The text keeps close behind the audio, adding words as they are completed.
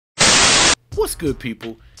What's good,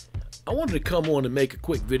 people? I wanted to come on and make a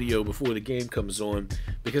quick video before the game comes on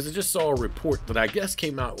because I just saw a report that I guess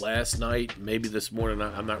came out last night, maybe this morning,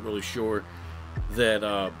 I'm not really sure,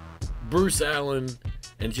 that Bruce Allen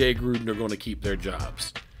and Jay Gruden are going to keep their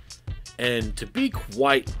jobs. And to be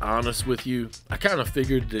quite honest with you, I kind of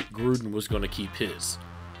figured that Gruden was going to keep his.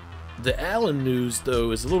 The Allen news,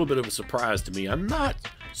 though, is a little bit of a surprise to me. I'm not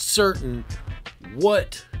certain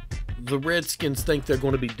what the Redskins think they're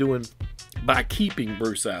going to be doing by keeping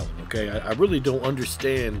Bruce Allen, okay? I really don't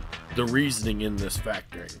understand the reasoning in this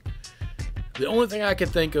factoring. The only thing I can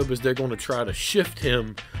think of is they're going to try to shift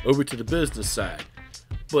him over to the business side.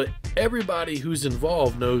 But everybody who's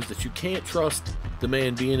involved knows that you can't trust the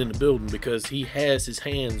man being in the building because he has his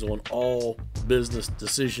hands on all business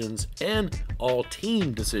decisions and all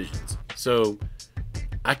team decisions. So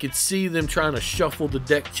I could see them trying to shuffle the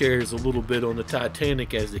deck chairs a little bit on the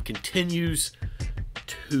Titanic as it continues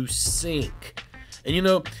to sink. And you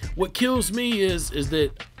know, what kills me is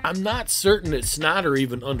that I'm not certain that Snyder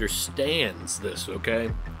even understands this,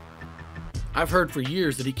 okay? I've heard for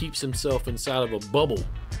years that he keeps himself inside of a bubble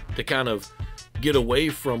to kind of get away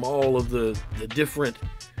from all of the different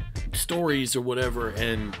stories or whatever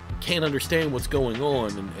and can't understand what's going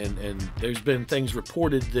on. And there's been things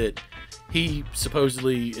reported that he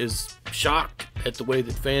supposedly is shocked at the way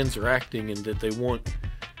that fans are acting and that they want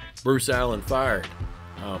Bruce Allen fired.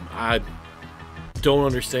 I don't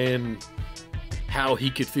understand how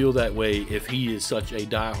he could feel that way if he is such a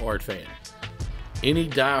die-hard fan. Any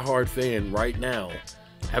die-hard fan right now,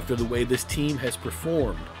 after the way this team has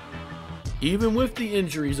performed, even with the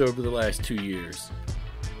injuries over the last 2 years,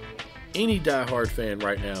 any die-hard fan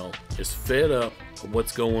right now is fed up of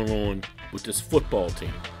what's going on with this football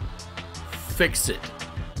team. Fix it.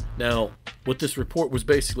 Now, what this report was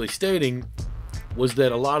basically stating was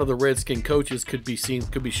that a lot of the Redskin coaches could be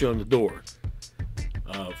shown the door.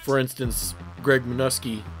 For instance, Greg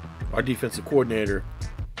Minuski, our defensive coordinator,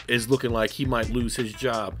 is looking like he might lose his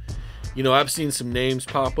job. You know, I've seen some names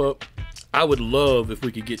pop up. I would love if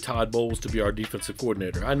we could get Todd Bowles to be our defensive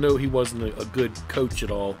coordinator. I know he wasn't a good coach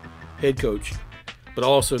at all, head coach, but I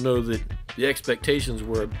also know that the expectations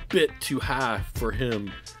were a bit too high for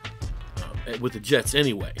him with the Jets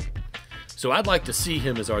anyway. So I'd like to see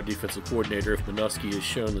him as our defensive coordinator if Minuski is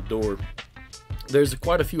shown the door. There's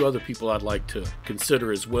quite a few other people I'd like to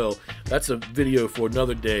consider as well. That's a video for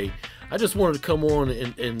another day. I just wanted to come on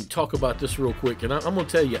and talk about this real quick. And I'm going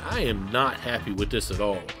to tell you, I am not happy with this at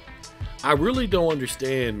all. I really don't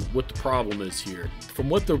understand what the problem is here. From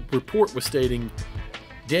what the report was stating,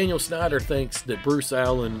 Daniel Snyder thinks that Bruce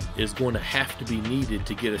Allen is going to have to be needed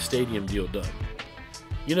to get a stadium deal done.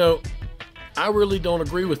 You know, I really don't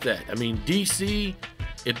agree with that. I mean, DC,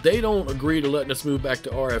 if they don't agree to letting us move back to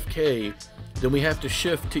RFK, then we have to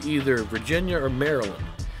shift to either Virginia or Maryland.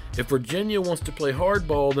 If Virginia wants to play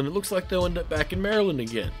hardball, then it looks like they'll end up back in Maryland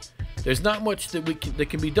again. There's not much that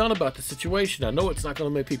can be done about the situation. I know it's not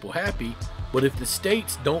going to make people happy, but if the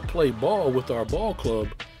states don't play ball with our ball club,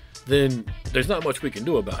 then there's not much we can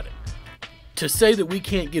do about it. To say that we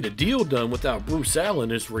can't get a deal done without Bruce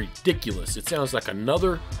Allen is ridiculous. It sounds like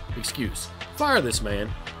another excuse. Fire this man.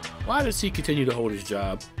 Why does he continue to hold his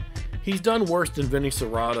job? He's done worse than Vinny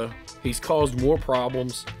Serrata. He's caused more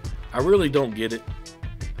problems. I really don't get it.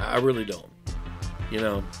 I really don't. You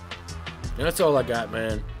know, and that's all I got,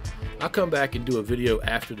 man. I'll come back and do a video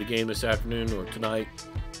after the game this afternoon or tonight.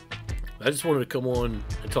 I just wanted to come on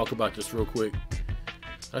and talk about this real quick.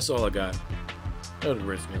 That's all I got. Go to the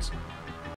Redskins.